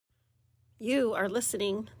You are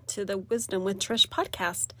listening to the Wisdom with Trish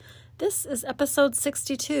podcast. This is episode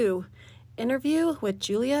 62, interview with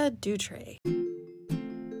Julia Dutre.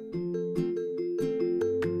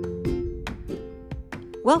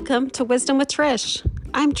 Welcome to Wisdom with Trish.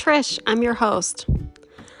 I'm Trish. I'm your host.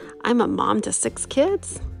 I'm a mom to 6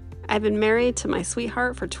 kids. I've been married to my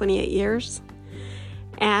sweetheart for 28 years.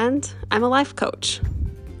 And I'm a life coach.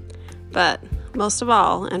 But most of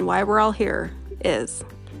all, and why we're all here, is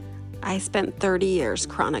I spent 30 years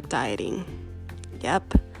chronic dieting.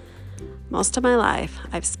 Yep. Most of my life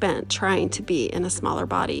I've spent trying to be in a smaller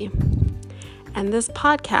body. And this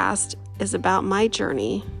podcast is about my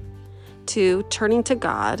journey to turning to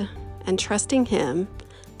God and trusting Him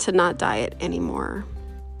to not diet anymore.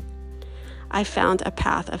 I found a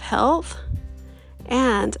path of health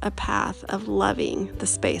and a path of loving the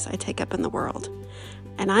space I take up in the world.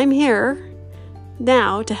 And I'm here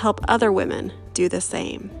now to help other women do the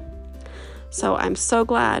same. So I'm so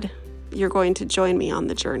glad you're going to join me on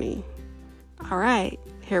the journey. All right,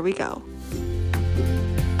 here we go.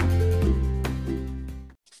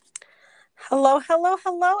 Hello,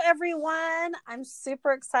 everyone. I'm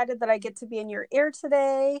super excited that I get to be in your ear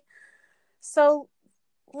today. So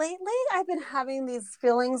lately, I've been having these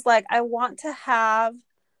feelings like I want to have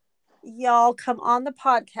y'all come on the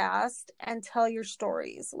podcast and tell your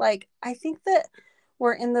stories. Like, I think that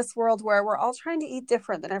we're in this world where we're all trying to eat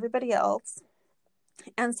different than everybody else.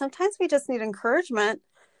 And sometimes we just need encouragement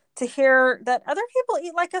to hear that other people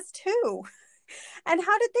eat like us too. And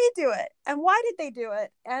how did they do it? And why did they do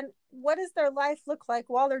it? And what does their life look like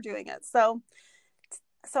while they're doing it? So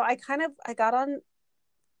I got on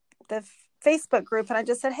the Facebook group and I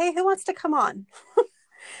just said, hey, who wants to come on?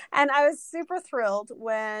 And I was super thrilled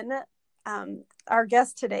when our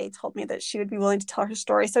guest today told me that she would be willing to tell her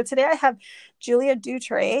story. So today I have Julia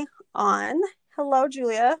Dutre on. Hello,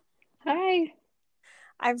 Julia. Hi.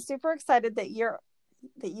 I'm super excited that you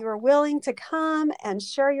are willing to come and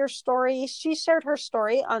share your story. She shared her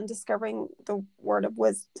story on discovering the word of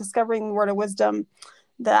wisdom,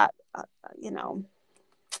 that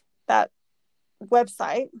that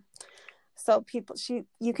website. So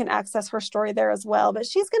you can access her story there as well, but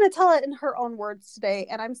she's going to tell it in her own words today.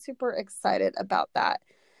 And I'm super excited about that.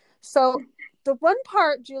 So the one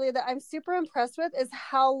part, Julia, that I'm super impressed with is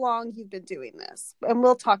how long you've been doing this. And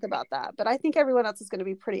we'll talk about that. But I think everyone else is going to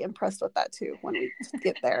be pretty impressed with that too when we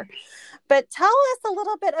get there. But tell us a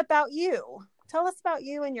little bit about you. Tell us about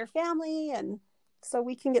you and your family, and so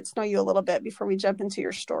we can get to know you a little bit before we jump into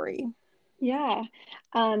your story. Yeah.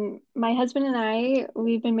 My husband and I,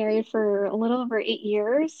 we've been married for a little over 8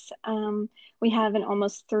 years. We have an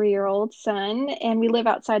almost 3-year-old son, and we live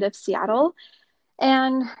outside of Seattle.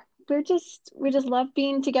 And we just love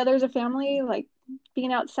being together as a family, like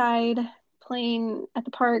being outside, playing at the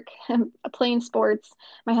park, playing sports.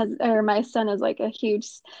 My son is like a huge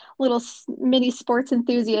little mini sports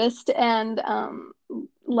enthusiast and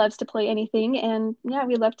loves to play anything. And yeah,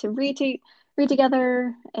 we love to read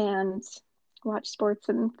together and watch sports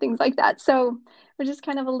and things like that. So we're just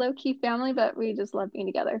kind of a low-key family, but we just love being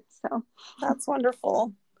together. So that's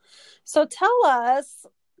wonderful. So tell us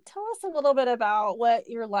a little bit about what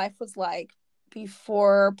your life was like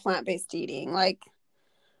before plant-based eating. Like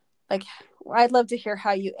I'd love to hear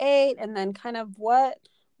how you ate, and then kind of what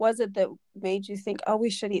was it that made you think, oh,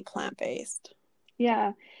 we should eat plant-based?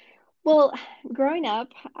 Yeah. Well, growing up,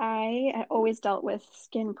 I had always dealt with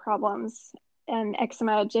skin problems and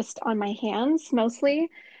eczema just on my hands mostly.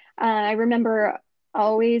 I remember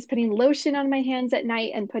always putting lotion on my hands at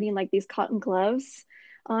night and putting like these cotton gloves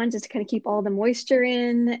on just to kind of keep all the moisture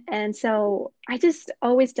in. And so I just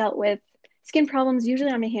always dealt with skin problems,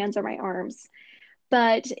 usually on my hands or my arms.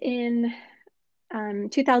 But in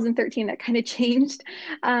 2013, that kind of changed.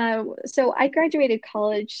 So I graduated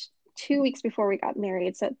college 2 weeks before we got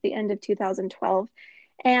married, so at the end of 2012.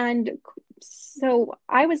 And so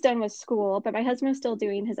I was done with school, but my husband was still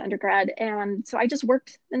doing his undergrad. And so I just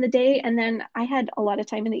worked in the day, and then I had a lot of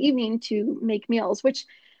time in the evening to make meals, which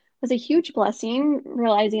was a huge blessing,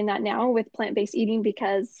 realizing that now with plant-based eating,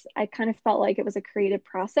 because I kind of felt like it was a creative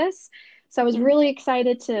process. So I was really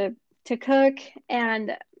excited to cook,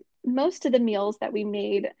 and most of the meals that we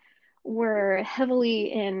made were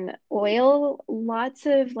heavily in oil, lots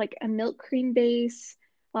of like a milk cream base,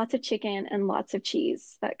 lots of chicken, and lots of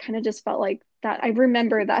cheese. That kind of just felt like that. I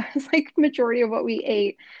remember that was like majority of what we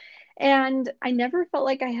ate. And I never felt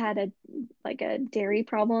like I had a dairy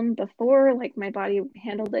problem before. Like my body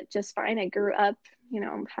handled it just fine. I grew up,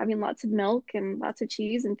 having lots of milk and lots of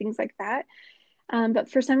cheese and things like that. But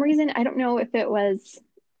for some reason, I don't know if it was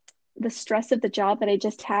the stress of the job that I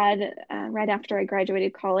just had right after I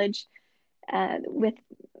graduated college. with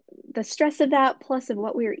the stress of that plus of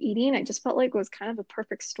what we were eating, I just felt like it was kind of a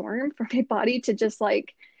perfect storm for my body to just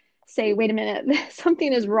like say, wait a minute,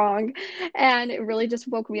 something is wrong. And it really just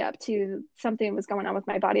woke me up to something was going on with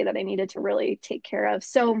my body that I needed to really take care of.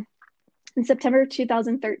 So in September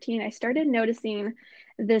 2013, I started noticing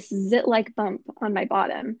this zit-like bump on my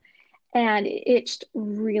bottom, and it itched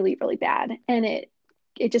really, really bad. And it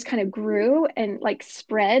just kind of grew and like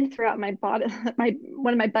spread throughout my bottom, my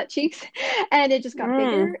one of my butt cheeks, and it just got Mm.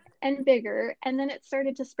 bigger and bigger. And then it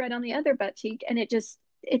started to spread on the other butt cheek, and it just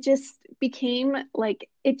became like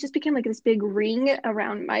this big ring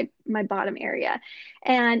around my bottom area,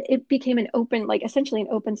 and it became an open, like essentially an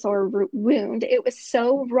open sore wound. It was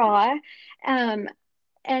so raw, um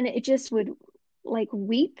and it just would like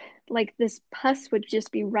weep, like this pus would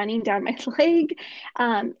just be running down my leg.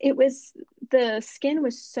 It was The skin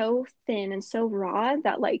was so thin and so raw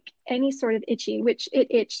that like any sort of itching, which it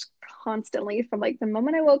itched constantly from like the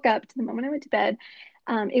moment I woke up to the moment I went to bed,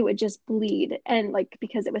 it would just bleed. And like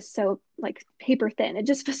because it was so like paper thin, it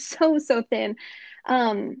just was so thin.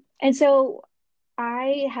 And so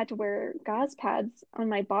I had to wear gauze pads on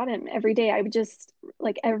my bottom every day. I would just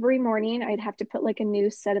like every morning I'd have to put like a new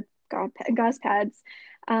set of gauze pads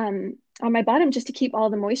on my bottom just to keep all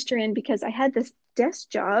the moisture in, because I had this desk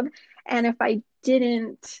job, and if I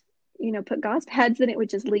didn't, put gauze pads, then it would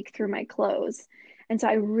just leak through my clothes. And so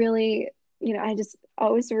I really, I just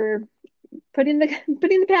always were putting the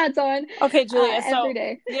putting the pads on Okay, Julia. every So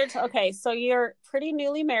day. okay. So you're pretty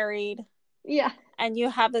newly married, Yeah, and you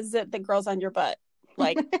have a zit that grows on your butt,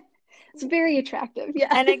 like, it's very attractive. Yeah.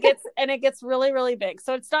 and it gets really, really big.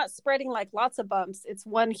 So it's not spreading like lots of bumps. It's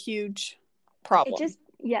one huge it problem. just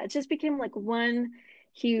Yeah, it just became like one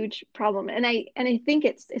huge problem. And I think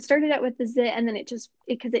it started out with the zit, and then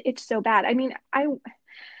because it itched so bad. I mean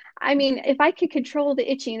if I could control the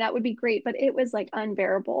itching, that would be great, but it was like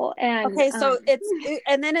unbearable. And Okay, so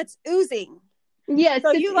and then it's oozing. yes,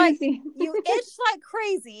 So it's you like oozy. you itch like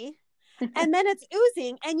crazy, and then it's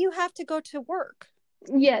oozing, and you have to go to work.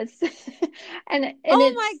 Yes. And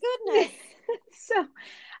Oh my it's goodness. so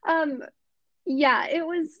um yeah, it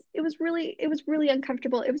was really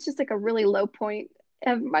uncomfortable. It was just like a really low point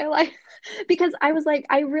of my life because I was like,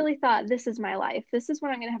 I really thought this is my life. This is what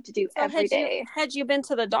I'm gonna have to do So every day. had you been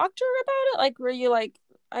to the doctor about it? Like, were you like,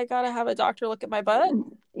 I gotta have a doctor look at my butt?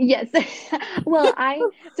 Yes. Well,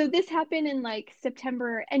 so this happened in like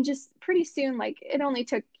September, and just pretty soon, like it only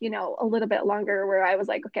took, a little bit longer where I was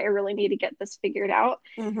like, okay, I really need to get this figured out.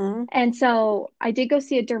 Mm-hmm. And so I did go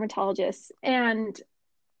see a dermatologist, and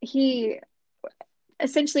he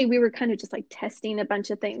essentially we were kind of just like testing a bunch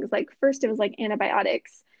of things. Like first it was like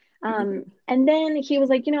antibiotics. And then he was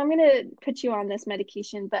like, I'm gonna put you on this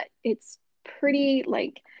medication, but pretty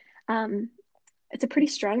like um it's a pretty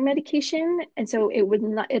strong medication, and so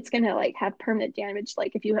it's going to like have permanent damage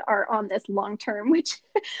like if you are on this long term, which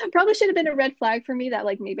probably should have been a red flag for me that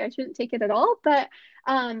like maybe I shouldn't take it at all. But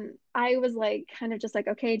I was like kind of just like,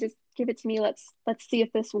 okay, just give it to me, let's see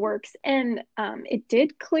if this works. And it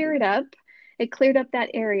did clear it up. It cleared up that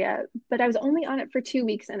area, but I was only on it for 2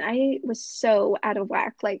 weeks, and I was so out of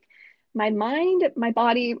whack. Like my mind, my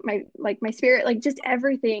body, my spirit, like just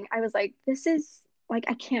everything. I was like, this is like,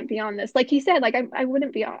 I can't be on this. Like he said, like I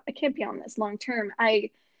wouldn't be on, I can't be on this long term.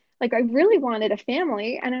 I really wanted a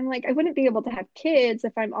family, and I'm like, I wouldn't be able to have kids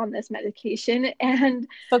if I'm on this medication. And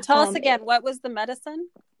So tell us um again, what was the medicine?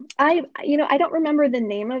 I don't remember the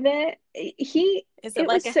name of it. Is it It like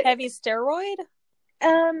was a so, heavy steroid?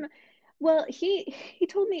 um well, he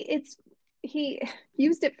told me he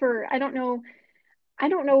used it for, I don't know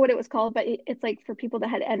what it was called, but it's like for people that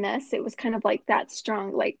had MS. It was kind of like that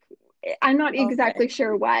strong. Like I'm not Okay. exactly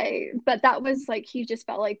sure why, but that was like he just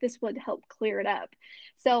felt like this would help clear it up.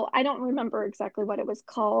 So I don't remember exactly what it was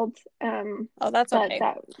called. Oh, that's But okay.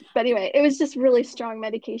 but anyway, it was just really strong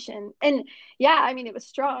medication. And yeah, I mean, it was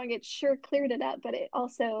strong. It sure cleared it up, but it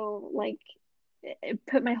also like it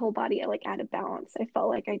put my whole body like out of balance. I felt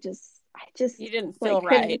like I just You didn't feel like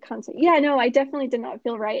couldn't right. concentrate. Yeah, no, I definitely did not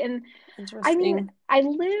feel right. And I mean, Interesting. I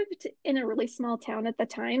lived in a really small town at the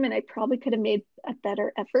time, and I probably could have made a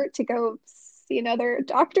better effort to go see another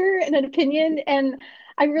doctor and an opinion. And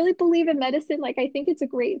I really believe in medicine. Like, I think it's a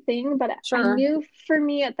great thing, but I Sure. knew for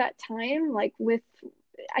me at that time,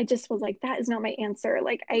 I just was like, that is not my answer.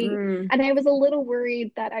 Mm. And I was a little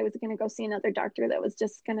worried that I was going to go see another doctor that was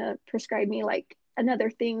just going to prescribe me like another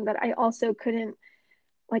thing that I also couldn't,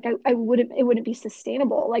 like I wouldn't, it wouldn't be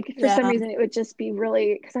sustainable. Like for some Yeah. reason it would just be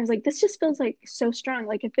really, because I was like, this just feels like so strong.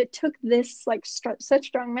 Like if it took this like such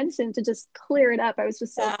strong medicine to just clear it up, I was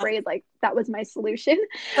just so Yeah. afraid like that was my solution.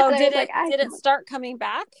 So And I was like, I did it can't. start coming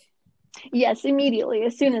back? Yes, immediately.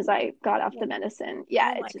 As soon as I got off Yeah. the medicine, yeah,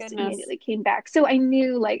 Oh it my just goodness. immediately came back. So I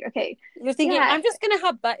knew like, okay, You're thinking, yeah, I'm just gonna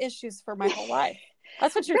have butt issues for my whole life.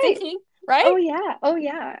 That's what you're right. thinking, right? Oh yeah. Oh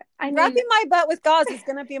yeah. I mean, Wrapping my butt with gauze is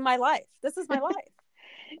gonna be my life. This is my life.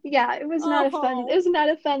 yeah, it Oh. was not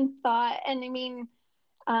a fun thought. And I mean,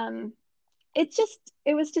 um, it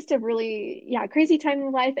was just a really, yeah, crazy time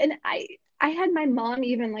in life. And I had my mom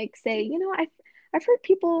even like say, I've heard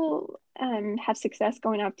people have success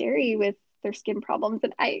going off dairy with their skin problems.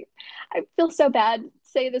 And I feel so bad to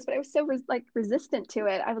say this, but I was so like resistant to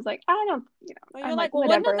it. I was like, I don't, Well, you're I'm like, like, well,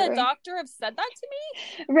 wouldn't the whatever. doctor have said that to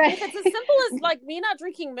me? Right. If it's as simple as like me not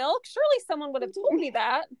drinking milk, surely someone would have told me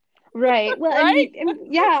that, Right. Well, right?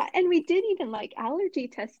 yeah, and we did even like allergy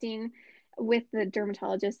testing with the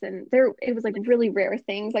dermatologist, and there it was like really rare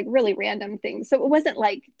things, like really random things. So it wasn't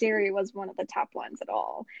like dairy was one of the top ones at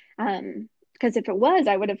all. Because if it was,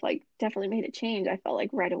 I would have like definitely made a change. I felt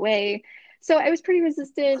like right away. So I was pretty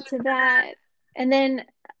resistant to that. And then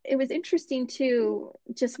it was interesting too,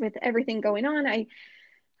 just with everything going on.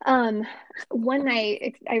 Um one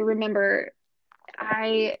night I remember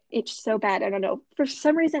I itch so bad. I don't know. For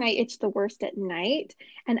some reason, I itch the worst at night.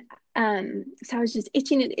 And so I was just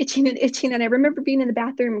itching and itching and itching. And I remember being in the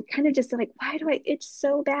bathroom, kind of just like, why do I itch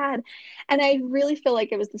so bad? And I really feel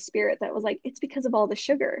like it was the spirit that was like, it's because of all the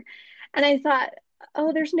sugar. And I thought,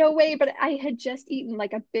 oh, there's no way. But I had just eaten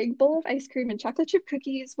like a big bowl of ice cream and chocolate chip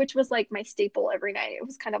cookies, which was like my staple every night. It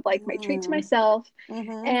was kind of like my treat to Mm. myself.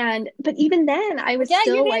 Mm-hmm. And, but even then, I Well, was yeah,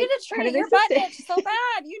 you still needed like a kind of treat. Your butt resistant. itched so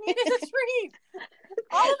bad. You needed a treat.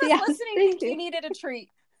 All of us Yeah, listening thank think you you. needed a treat.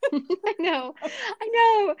 I know. I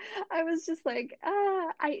know. I was just like,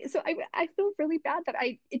 I feel really bad that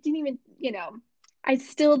I it didn't even, I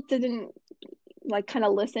still didn't like kind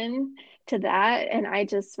of listen to that, and I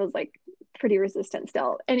just was like pretty resistant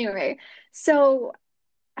still. Anyway, so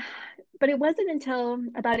but it wasn't until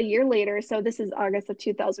about a year later, so this is August of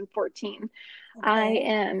 2014. I Okay.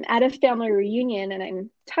 am at a family reunion and I'm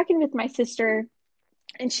talking with my sister,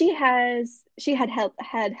 and she had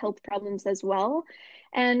health problems as well,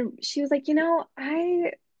 and she was like,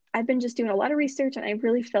 I've been just doing a lot of research, and I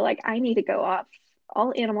really feel like I need to go off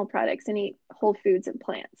all animal products and eat whole foods and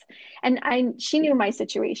plants. And I she knew my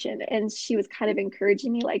situation, and she was kind of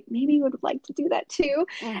encouraging me like, maybe you would like to do that too.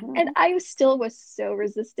 And Mm-hmm. I still was so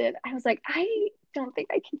resistant. I was like, I don't think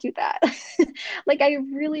I can do that. Like, I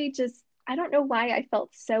really just, I don't know why I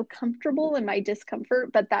felt so comfortable in my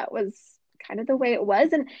discomfort, but that was kind of the way it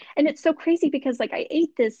was. And it's so crazy because like I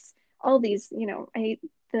ate this all these, I ate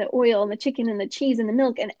the oil and the chicken and the cheese and the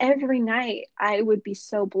milk, and every night I would be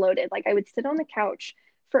so bloated. Like I would sit on the couch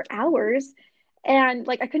for hours, and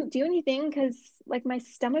like I couldn't do anything because like my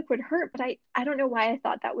stomach would hurt. But I don't know why I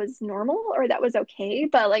thought that was normal or that was okay.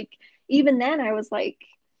 But like even then I was like,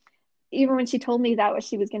 even when she told me that what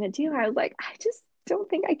she was going to do, I was like, I just don't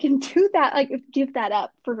think I can do that, like give that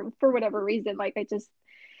up for whatever reason. Like I just,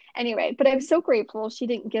 anyway, but I'm so grateful she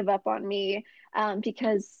didn't give up on me,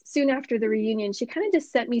 because soon after the reunion she kind of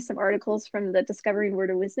just sent me some articles from the Discovering Word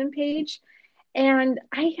of Wisdom page, and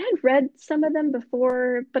I had read some of them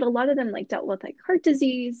before, but a lot of them like dealt with like heart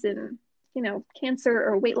disease and cancer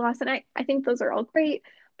or weight loss, and I think those are all great,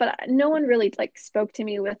 but no one really like spoke to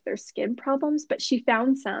me with their skin problems. But she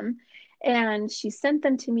found some and she sent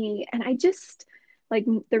them to me, and I just like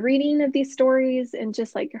the reading of these stories and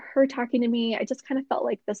just like her talking to me, I just kind of felt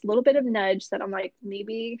like this little bit of nudge that I'm like,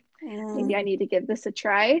 maybe I need to give this a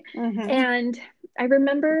try. Mm-hmm. And I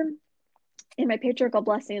remember in my patriarchal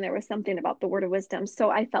blessing there was something about the word of wisdom, so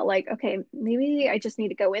I felt like, okay, maybe I just need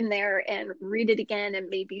to go in there and read it again, and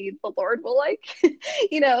maybe the Lord will like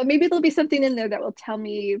maybe there'll be something in there that will tell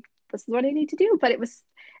me this is what I need to do. But it was,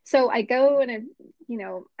 so I go and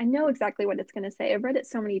I know exactly what it's going to say. I've read it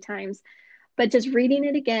so many times, but just reading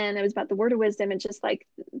it again, it was about the word of wisdom and just like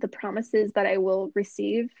the promises that I will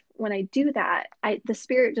receive when I do that. The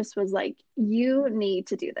spirit just was like, you need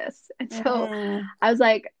to do this. And so Mm-hmm. I was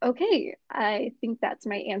like, okay, I think that's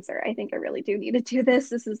my answer. I think I really do need to do this.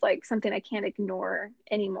 This is like something I can't ignore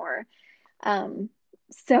anymore. Um,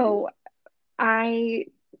 so I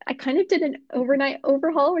kind of did an overnight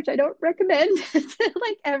overhaul, which I don't recommend to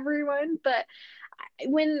like everyone, but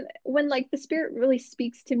when like the spirit really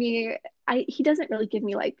speaks to me, I he doesn't really give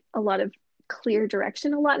me like a lot of clear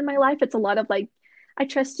direction a lot in my life. It's a lot of like, I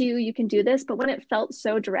trust you, you can do this. But when it felt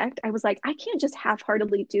so direct, I was like, I can't just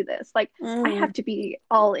half-heartedly do this. Like I have to be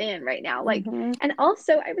all in right now. Like, Mm-hmm. and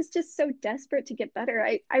also I was just so desperate to get better.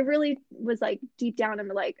 I really was like deep down, I'm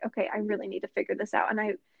like, okay, I really need to figure this out. And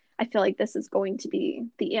I feel like this is going to be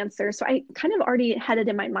the answer. So I kind of already had it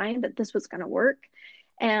in my mind that this was going to work.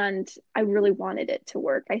 And I really wanted it to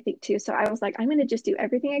work, I think too. So I was like, I'm going to just do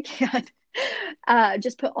everything I can.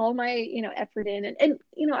 Just put all my, effort in. And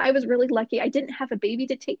I was really lucky. I didn't have a baby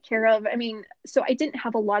to take care of. I mean, so I didn't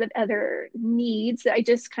have a lot of other needs. I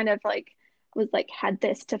just kind of like was like, had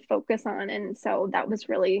this to focus on. And so that was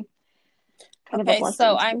really kind of a Okay, so blessing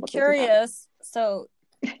to be I'm able to do that. curious. So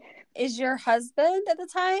is your husband at the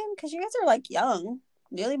time? Because you guys are like young,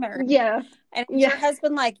 newly married. Yeah. And is your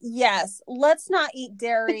husband like, yes, let's not eat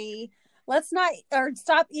dairy. Let's not, or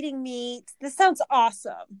stop eating meat. This sounds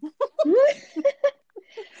awesome.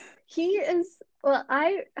 He is, well,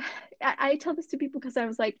 I tell this to people because I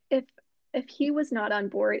was like, if he was not on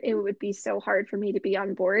board, it would be so hard for me to be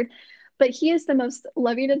on board. But he is the most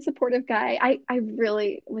loving and supportive guy. I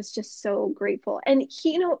really was just so grateful. And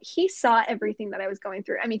he saw everything that I was going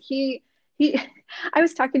through. I mean, he I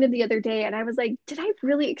was talking to him the other day and I was like, did I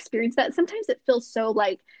really experience that? Sometimes it feels so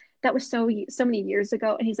like that was so many years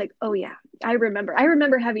ago. And he's like, oh yeah, I remember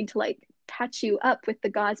having to like patch you up with the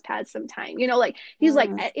gauze pads sometime. Like he's like,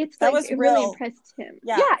 it's That like was it real. really impressed him.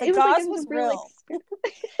 Yeah, the it was gauze like it was was a real real. Yes.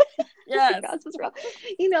 Yes. The gauze was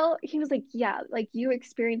real. He was like, yeah, like you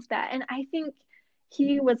experienced that. And I think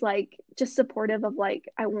he was like just supportive of like,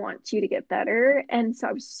 I want you to get better. And so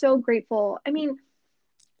I was so grateful. I mean,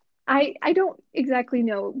 I don't exactly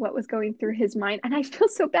know what was going through his mind. And I feel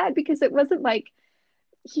so bad because it wasn't like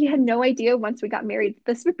he had no idea once we got married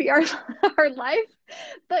this would be our life.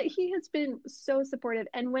 But he has been so supportive.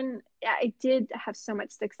 And when I did have so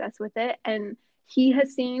much success with it, and he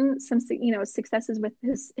has seen some successes with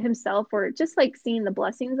himself, or just like seeing the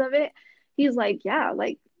blessings of it, he's like, yeah,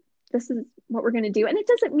 like this is what we're going to do. And it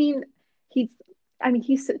doesn't mean he's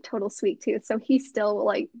a total sweet tooth, so he still will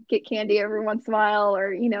like get candy every once in a while,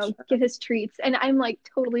 or Sure. get his treats, and I'm like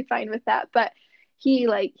totally fine with that. But he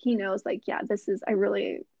knows like, yeah, I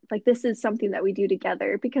really like, this is something that we do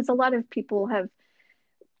together. Because a lot of people have,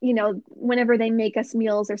 whenever they make us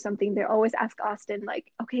meals or something, they always ask Austin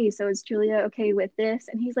like, okay, so is Julia okay with this?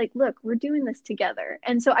 And he's like, look, we're doing this together.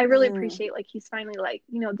 And so I really appreciate like he's finally like,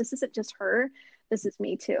 this isn't just her, this is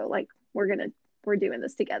me too. Like we're doing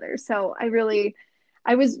this together. So I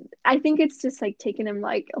think it's just like taken him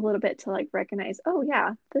like a little bit to like recognize, oh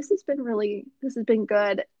yeah, this has been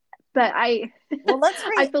good. But I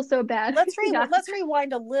feel so bad. Let's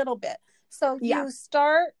rewind a little bit. So you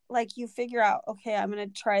start, like, you figure out, okay, I'm going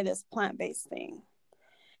to try this plant-based thing.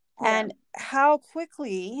 And how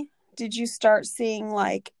quickly did you start seeing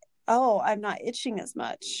like, oh, I'm not itching as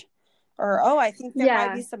much? Or, oh, I think there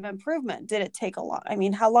might be some improvement. Did it take a lot? I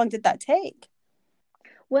mean, how long did that take?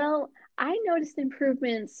 Well, I noticed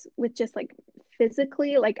improvements with just like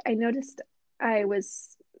physically. Like I noticed I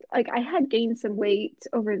was like, I had gained some weight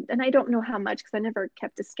over, and I don't know how much because I never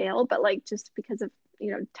kept a scale, but like just because of,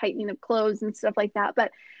 tightening of clothes and stuff like that.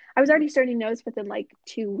 But I was already starting to notice within like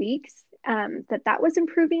 2 weeks that was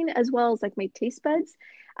improving, as well as like my taste buds.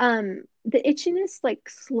 The itchiness, like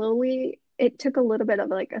slowly, it took a little bit of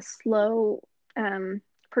like a slow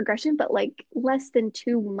progression, but like less than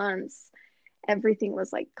 2 months, everything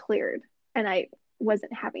was like cleared, and I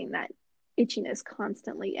wasn't having that itchiness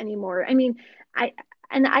constantly anymore. I mean,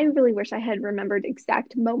 I really wish I had remembered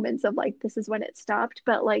exact moments of like, this is when it stopped,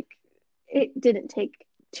 but like it didn't take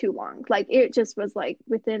too long. Like it just was like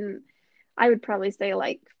within, I would probably say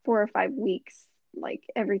like 4 or 5 weeks, like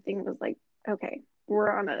everything was like, okay, we're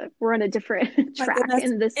on a different track.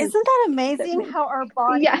 And this isn't that amazing how our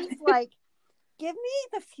bodies like, give me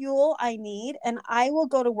the fuel I need and I will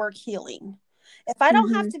go to work healing. If I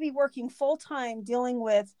don't have to be working full time dealing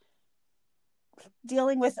with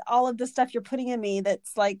all of the stuff you're putting in me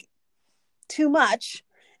that's like too much,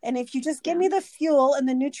 and if you just give me the fuel and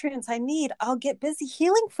the nutrients I need, I'll get busy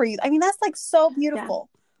healing for you. I mean, that's like so beautiful.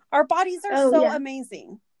 Our bodies are so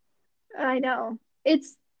amazing. I know. It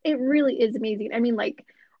really is amazing. I mean, like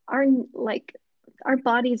our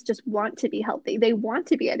bodies just want to be healthy. They want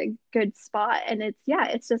to be at a good spot, and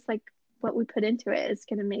it's just like what we put into it is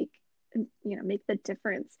going to make the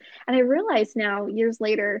difference. And I realize now, years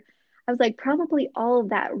later, I was like, probably all of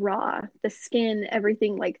that raw, the skin,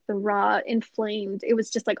 everything, like the raw inflamed, it was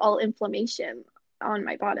just like all inflammation on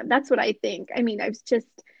my bottom. That's what I think. I mean, I was just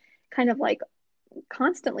kind of like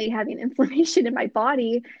constantly having inflammation in my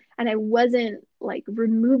body, and I wasn't like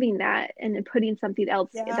removing that and then putting something else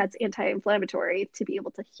that's anti-inflammatory to be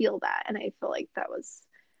able to heal that. And I feel like that was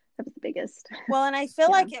the biggest. Well, and I feel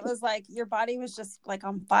like it was like your body was just like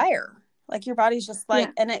on fire. Like your body's just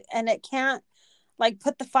like, and it can't like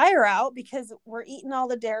put the fire out because we're eating all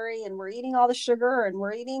the dairy and we're eating all the sugar and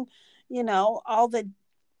we're eating, all the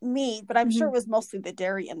meat, but I'm sure it was mostly the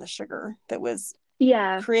dairy and the sugar that was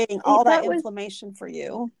Yeah. creating all that That was, inflammation for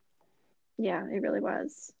you. yeah, it really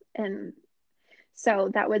was. And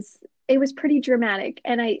so it was pretty dramatic.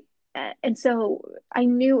 And so I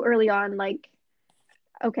knew early on, like,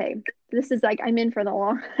 okay, this is like, I'm in for the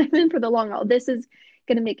long haul. This is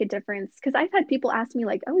going to make a difference. Cause I've had people ask me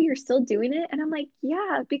like, oh, you're still doing it. And I'm like,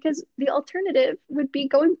 yeah, because the alternative would be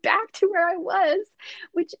going back to where I was,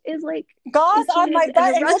 which is like Gauze on my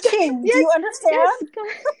butt and itching. Yes, do you understand? Yes, it's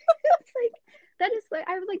like, that is like,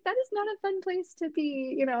 I was like, that is not a fun place to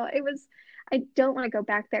be. I don't want to go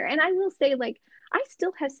back there. And I will say, like, I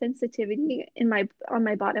still have sensitivity on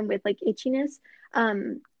my bottom with like itchiness.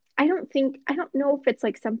 Um, I don't know if it's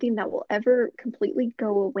like something that will ever completely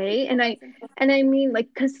go away. And I mean, like,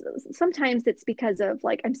 because sometimes it's because of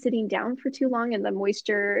like I'm sitting down for too long and the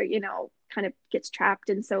moisture, kind of gets trapped.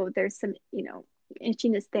 And so there's some,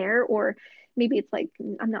 itchiness there, or maybe it's like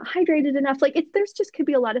I'm not hydrated enough. Like there's just could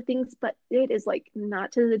be a lot of things, but it is like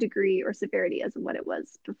not to the degree or severity as what it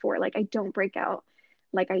was before. Like I don't break out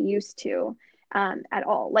like I used to at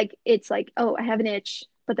all. Like it's like, oh, I have an itch,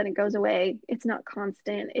 but then it goes away. It's not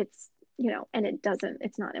constant. And it's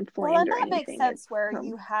not inflamed well, and or that anything. Makes sense where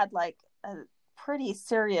you had like a pretty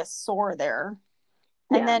serious sore there.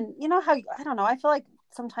 And then, how, I don't know, I feel like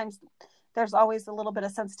sometimes there's always a little bit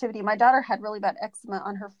of sensitivity. My daughter had really bad eczema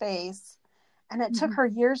on her face, and it took her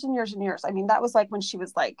years and years and years. I mean, that was like when she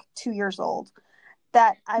was like 2 years old,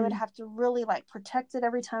 that I would have to really like protect it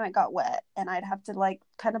every time it got wet. And I'd have to like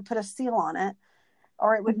kind of put a seal on it,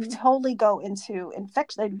 or it would totally go into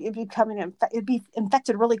infection. It'd be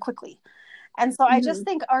infected really quickly. And so I just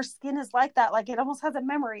think our skin is like that. Like it almost has a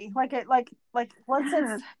memory. Like once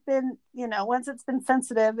it's been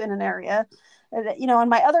sensitive in an area, and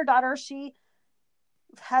my other daughter, she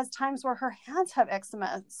has times where her hands have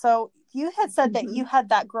eczema. So you had said that you had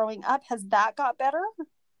that growing up. Has that got better?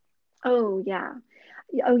 Oh yeah.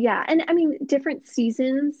 Oh yeah. And I mean, different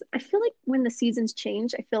seasons, I feel like when the seasons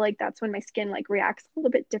change, I feel like that's when my skin like reacts a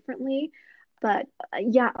little bit differently. But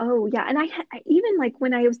yeah. Oh yeah. And I even like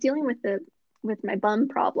when I was dealing with my bum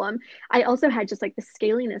problem, I also had just like the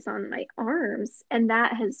scaliness on my arms, and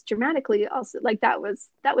that has dramatically also like that was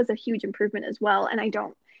a huge improvement as well. And I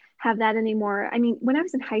don't have that anymore. I mean, when I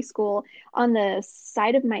was in high school, on the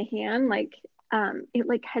side of my hand, like it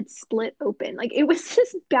like had split open. Like it was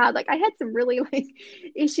just bad. Like I had some really like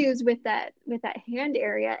issues with that hand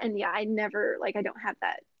area. And yeah, I never like I don't have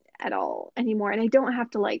that at all anymore. And I don't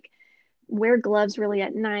have to like wear gloves really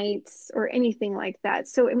at nights or anything like that.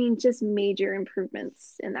 So I mean, just major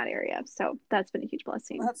improvements in that area. So that's been a huge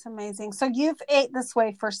blessing. That's amazing. So you've ate this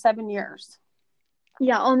way for 7 years.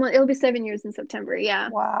 Yeah, almost. It'll be 7 years in September. Yeah.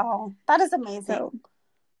 Wow, that is amazing. So,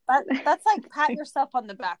 that's like pat yourself on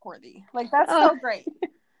the back worthy. Like that's so great.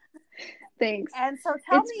 Thanks. And so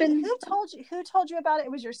tell me, who told you about it?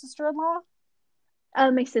 It was your sister-in-law?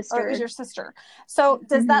 My sister. Or it was your sister. So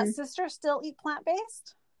does that sister still eat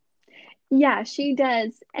plant-based? Yeah, she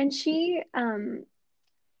does. And she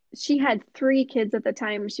had 3 kids at the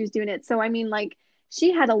time she was doing it. So I mean, like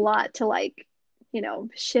she had a lot to like,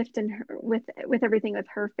 shift in her with everything with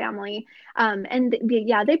her family. And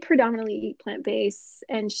they predominantly eat plant-based,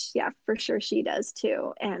 and for sure she does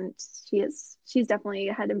too. And she's definitely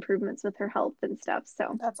had improvements with her health and stuff.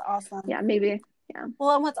 So that's awesome. Yeah, maybe. Yeah.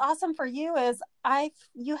 Well, and what's awesome for you is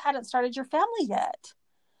you hadn't started your family yet.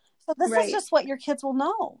 So this is just what your kids will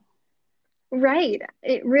know. Right.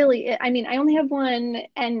 I mean, I only have one,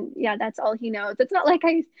 and yeah, that's all he knows. It's not like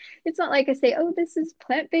I say, oh, this is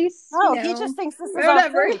plant-based. No, he just thinks this is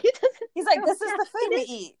whatever. He's like, this is the food we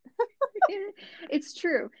eat. It's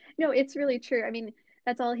true. No, it's really true. I mean,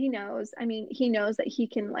 that's all he knows. I mean, he knows that he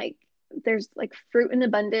can like, there's like fruit in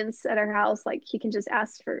abundance at our house. Like he can just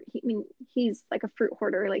ask for, he's like a fruit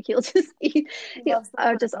hoarder. Like he'll just eat,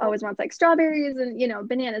 just always wants like strawberries and,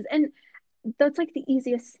 bananas. And that's like the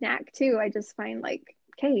easiest snack too. I just find like,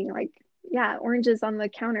 okay, like, yeah, oranges on the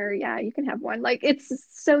counter. Yeah, you can have one. Like it's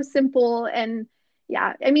so simple. And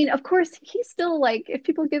yeah, I mean, of course he's still like, if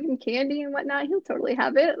people give him candy and whatnot, he'll totally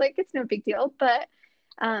have it. Like it's no big deal. But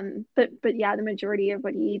yeah, the majority of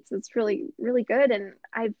what he eats is really, really good. And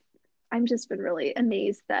I'm just been really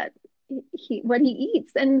amazed that what he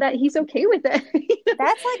eats and that he's okay with it.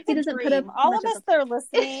 That's like the dream. All of us that are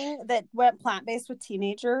listening that went plant-based with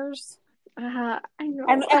teenagers. I know.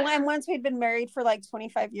 And once we'd been married for like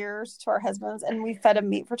 25 years to our husbands, and we fed them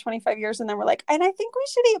meat for 25 years, and then we're like, and I think we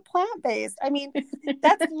should eat plant-based. I mean,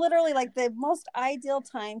 that's literally like the most ideal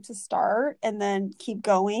time to start and then keep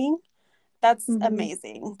going. That's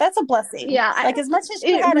amazing. That's a blessing. Yeah. Like as much as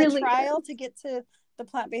you had really a trial to get to the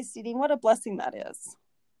plant-based eating, what a blessing that is.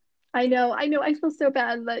 I know. I feel so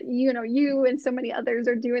bad that, you and so many others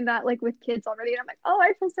are doing that, like with kids already. And I'm like, oh,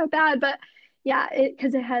 I feel so bad. But yeah,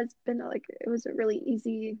 because it has been like, it was a really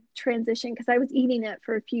easy transition because I was eating it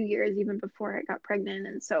for a few years even before I got pregnant.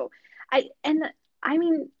 And so and I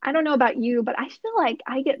mean, I don't know about you, but I feel like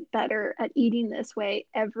I get better at eating this way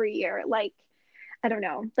every year. Like, I don't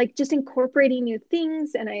know, like just incorporating new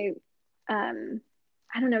things. And I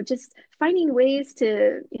don't know, just finding ways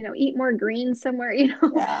to, eat more greens somewhere,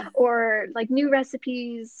 Yeah. or like new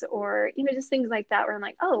recipes or, just things like that where I'm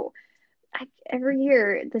like, oh, every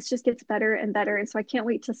year this just gets better and better. And so I can't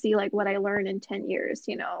wait to see like what I learn in 10 years,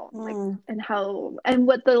 like, and how, and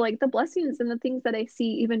what the, like the blessings and the things that I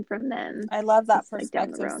see even from them. I love that just, like,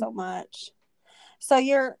 down the perspective road. so much. So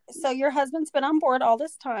your husband's been on board all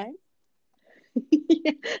this time.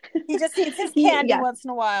 Yeah. He just eats his candy Yeah. once in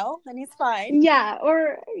a while and he's fine. Yeah.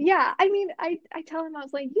 Or yeah. I mean, I tell him, I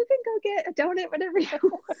was like, you can go get a donut, whatever you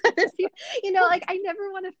want. Like I never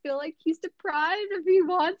want to feel like he's deprived if he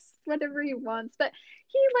wants whatever he wants. But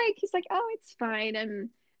he's like, oh, it's fine.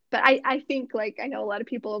 But I think like I know a lot of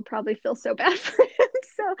people probably feel so bad for him.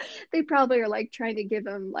 So they probably are like trying to give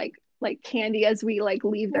him like candy as we like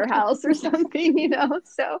leave their house or something.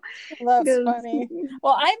 So That's because funny.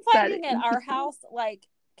 Well, I'm finding at our house, like,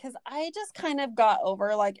 because I just kind of got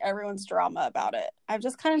over like everyone's drama about it. I've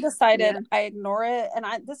just kind of decided I ignore it, and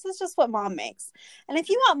this is just what mom makes. And if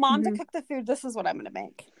you want mom to cook the food, this is what I'm going to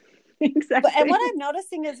make. Exactly. And what I'm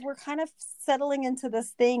noticing is we're kind of settling into this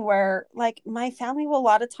thing where like my family will a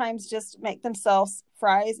lot of times just make themselves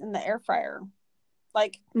fries in the air fryer.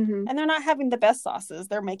 Like, and they're not having the best sauces.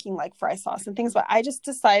 They're making like fry sauce and things, but I just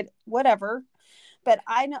decide whatever. But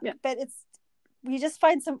I know, but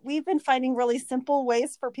we've been finding really simple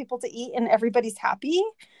ways for people to eat and everybody's happy.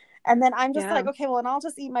 And then I'm just like, okay, well, and I'll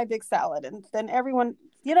just eat my big salad. And then everyone,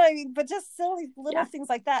 what I mean? But just silly little things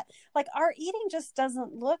like that. Like our eating just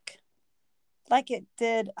doesn't look like it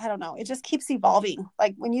did. I don't know. It just keeps evolving.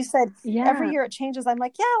 Like when you said every year it changes, I'm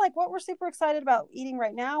like, yeah, like what we're super excited about eating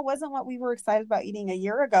right now wasn't what we were excited about eating a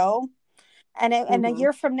year ago. And and a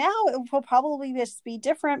year from now, it will probably just be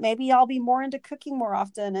different. Maybe I'll be more into cooking more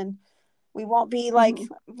often, and we won't be like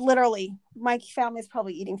literally. My family's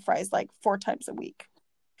probably eating fries like 4 times a week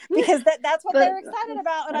because that's what they're excited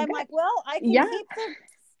about. And I'm like, well, I can keep the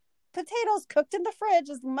potatoes cooked in the fridge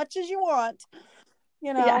as much as you want,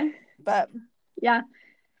 But yeah,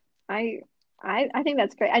 I think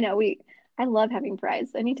that's great. I know I love having fries.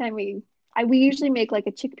 Anytime we usually make like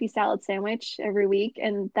a chickpea salad sandwich every week,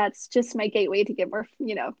 and that's just my gateway to get more,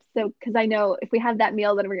 so because I know if we have that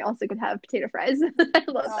meal, then we also could have potato fries. I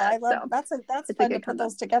love that. I love that's fun to put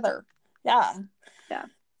those together. Yeah.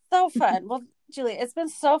 So fun. Well, Julie, it's been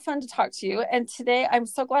so fun to talk to you, and today I'm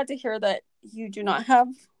so glad to hear that you do not have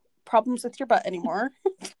problems with your butt anymore.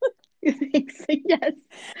 Yes.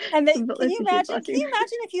 And can you imagine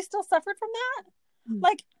if you still suffered from that?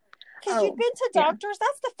 Like, because you've been to doctors.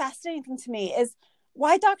 That's the fascinating thing to me is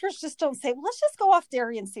why doctors just don't say, well, let's just go off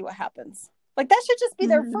dairy and see what happens. Like that should just be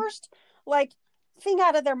their first like thing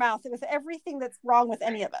out of their mouth with everything that's wrong with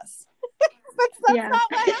any of us. But that's not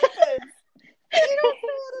what happens. You don't say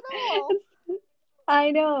it at all. I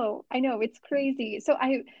know. It's crazy. So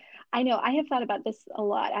I know I have thought about this a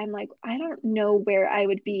lot. I'm like, I don't know where I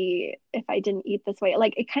would be if I didn't eat this way.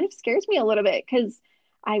 Like, it kind of scares me a little bit because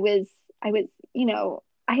I was, I was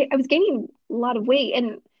gaining a lot of weight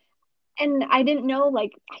and I didn't know,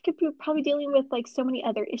 like, I could be probably dealing with like so many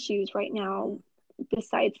other issues right now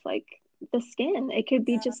besides like the skin. It could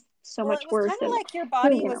be just so much worse. Kind of like your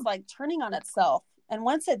body was like turning on itself. And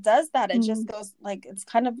once it does that, it just goes like it's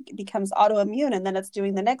kind of becomes autoimmune, and then it's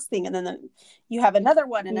doing the next thing, and then you have another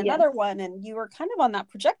one and another one, and you were kind of on that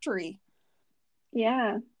trajectory.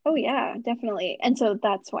 Yeah. Oh yeah, definitely. And so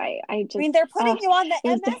that's why I mean, they're putting you on the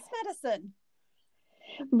MS medicine.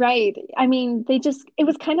 Right. I mean, it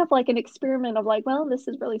was kind of like an experiment of like, well, this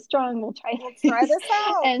is really strong. We'll try this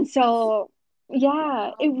out. And so,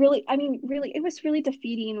 yeah, it was really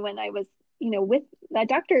defeating when I was, with that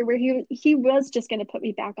doctor where he was just going to put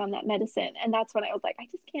me back on that medicine. And that's when I was like, I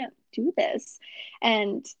just can't do this.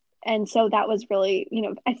 And so that was really,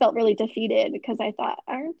 I felt really defeated because I thought,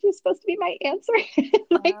 aren't you supposed to be my answer?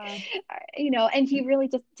 And he really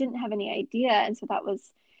just didn't have any idea. And so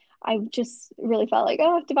I just really felt like,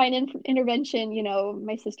 oh, divine intervention,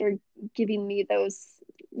 my sister giving me those,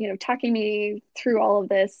 talking me through all of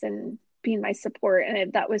this and being my support.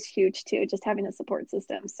 And that was huge too, just having a support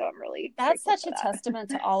system. So I'm really, that's such a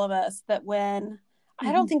testament to all of us that when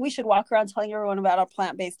I don't think we should walk around telling everyone about our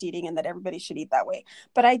plant-based eating and that everybody should eat that way.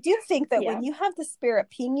 But I do think that when you have the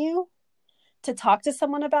spirit ping you to talk to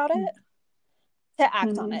someone about it, to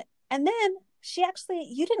act on it. And then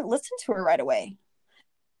you didn't listen to her right away.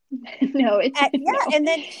 No, and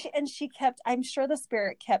then she kept, I'm sure the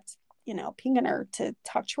Spirit kept, pinging her to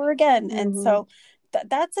talk to her again. Mm-hmm. And so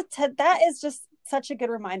that is just such a good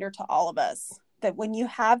reminder to all of us that when you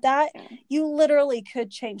have that, you literally could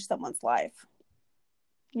change someone's life.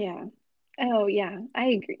 Yeah. Oh yeah, I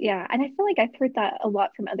agree. Yeah. And I feel like I've heard that a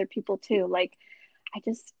lot from other people too. Like, I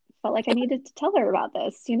just felt like I needed to tell her about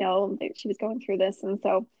this, that she was going through this. And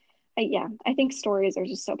so I think stories are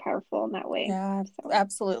just so powerful in that way. Yeah, so.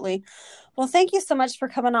 Absolutely. Well, thank you so much for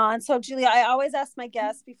coming on. So Julia, I always ask my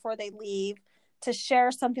guests before they leave to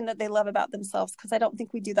share something that they love about themselves, because I don't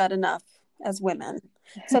think we do that enough as women.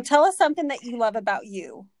 So tell us something that you love about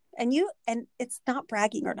you. And it's not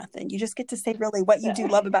bragging or nothing. You just get to say really what you do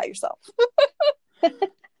love about yourself.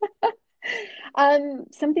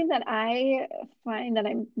 Something that I find that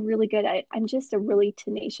I'm really good at, I'm just a really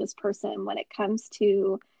tenacious person when it comes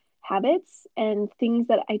to habits and things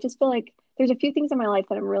that I just feel like there's a few things in my life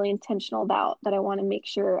that I'm really intentional about that I want to make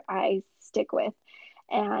sure I stick with.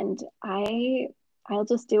 And I'll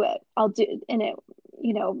just do it. I'll do it. And it,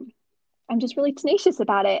 I'm just really tenacious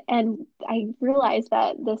about it. And I realized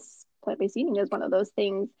that this plant-based eating is one of those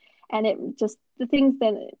things. And it just, the things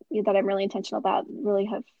that I'm really intentional about really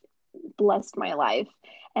have blessed my life,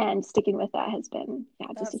 and sticking with that has been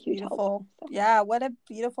just a huge help. So. Yeah, what a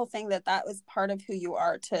beautiful thing that was part of who you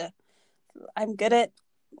are. I'm good at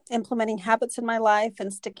implementing habits in my life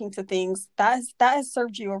and sticking to things. That has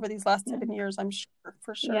served you over these last 7 years, I'm sure,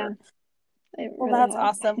 for sure. Yeah. Well, that's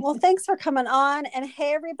awesome. Well, thanks for coming on. And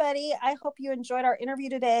hey, everybody, I hope you enjoyed our interview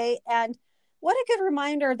today. And what a good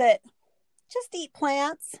reminder that just eat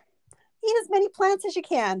plants, eat as many plants as you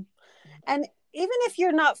can. And even if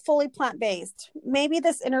you're not fully plant-based, maybe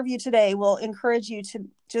this interview today will encourage you to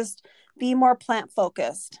just be more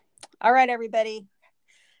plant-focused. All right, everybody.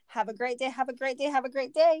 Have a great day. Have a great day. Have a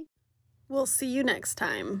great day. We'll see you next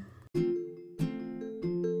time.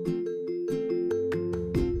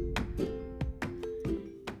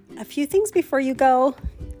 A few things before you go.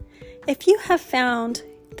 If you have found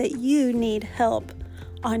that you need help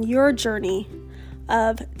on your journey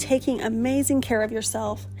of taking amazing care of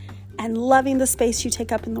yourself and loving the space you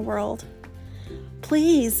take up in the world,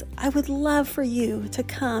 please, I would love for you to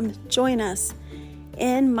come join us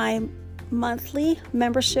in my monthly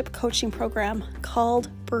membership coaching program called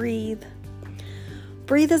Breathe.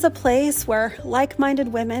 Breathe is a place where like-minded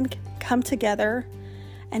women come together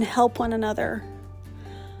and help one another.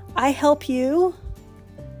 I help you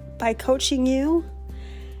by coaching you,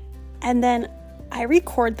 and then I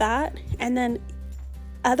record that, and then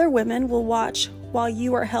other women will watch while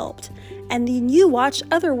you are helped, and then you watch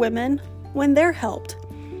other women when they're helped.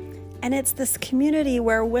 And it's this community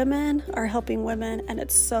where women are helping women, and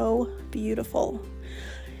it's so beautiful.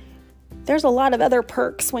 There's a lot of other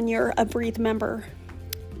perks when you're a Breathe member.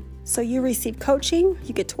 So you receive coaching,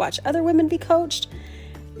 you get to watch other women be coached,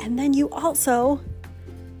 and then you also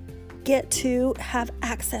get to have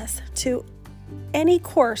access to any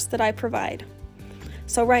course that I provide.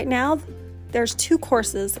 So right now, there's 2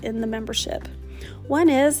 courses in the membership. One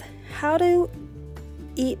is how to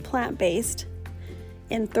eat plant-based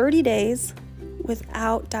in 30 days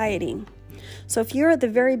without dieting. So if you're at the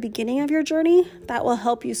very beginning of your journey, that will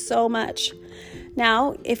help you so much.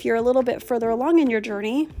 Now, if you're a little bit further along in your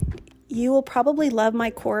journey, you will probably love my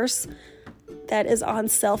course that is on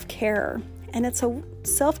self-care. And it's a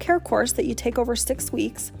self-care course that you take over 6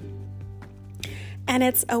 weeks. And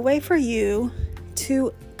it's a way for you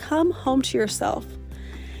to come home to yourself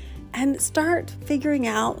and start figuring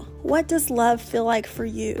out, what does love feel like for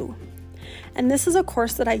you? And this is a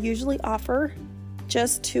course that I usually offer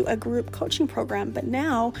just to a group coaching program, but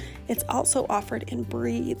now it's also offered in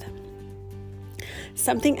Breathe.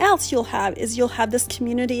 Something else you'll have this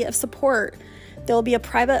community of support. There'll be a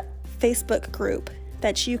private Facebook group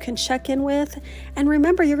that you can check in with. And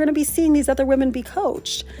remember, you're going to be seeing these other women be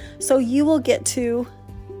coached. So you will get to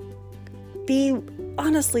be,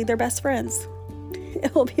 honestly, their best friends.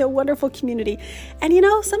 It will be a wonderful community. And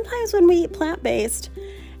sometimes when we eat plant-based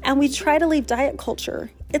and we try to leave diet culture,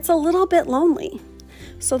 it's a little bit lonely.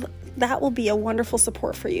 So that will be a wonderful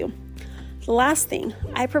support for you. The last thing,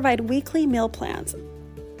 I provide weekly meal plans.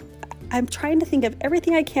 I'm trying to think of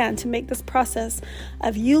everything I can to make this process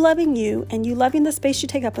of you loving you and you loving the space you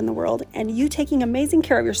take up in the world and you taking amazing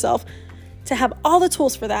care of yourself, to have all the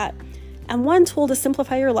tools for that. And one tool to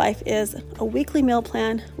simplify your life is a weekly meal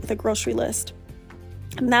plan with a grocery list.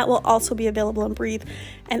 And that will also be available in Breathe.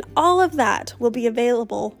 And all of that will be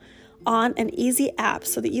available on an easy app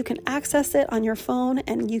so that you can access it on your phone,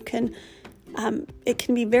 and you can it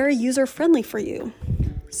can be very user-friendly for you.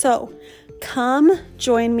 So come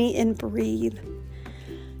join me and breathe.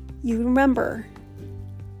 You remember,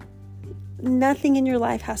 nothing in your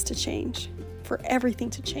life has to change for everything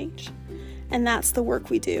to change. And that's the work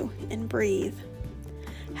we do in Breathe.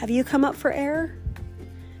 Have you come up for air?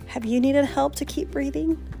 Have you needed help to keep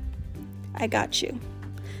breathing? I got you.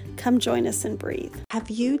 Come join us and breathe. Have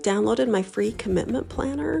you downloaded my free commitment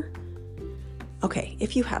planner? Okay,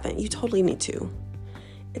 if you haven't, you totally need to.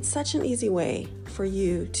 It's such an easy way for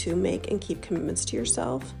you to make and keep commitments to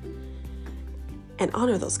yourself and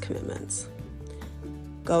honor those commitments.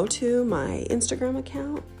 Go to my Instagram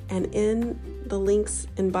account, and in the links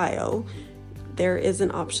in bio, there is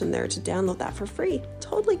an option there to download that for free.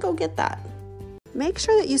 Totally go get that. Make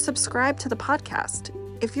sure that you subscribe to the podcast.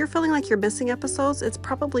 If you're feeling like you're missing episodes, it's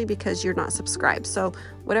probably because you're not subscribed. So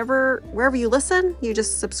wherever you listen, you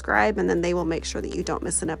just subscribe, and then they will make sure that you don't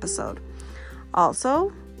miss an episode.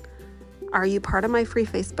 Also, are you part of my free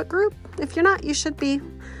Facebook group? If you're not, you should be.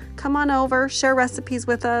 Come on over, share recipes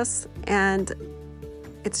with us, and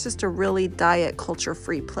it's just a really diet culture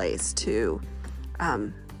free place to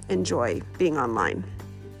enjoy being online.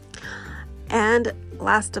 And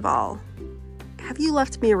last of all, have you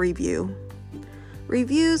left me a review?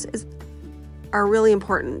 Reviews are really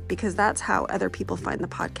important because that's how other people find the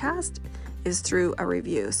podcast, is through a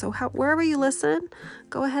review. So wherever you listen,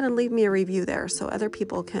 go ahead and leave me a review there so other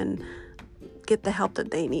people can get the help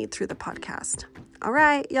that they need through the podcast. All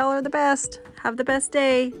right, y'all are the best. Have the best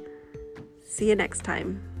day. See you next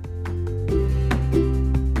time.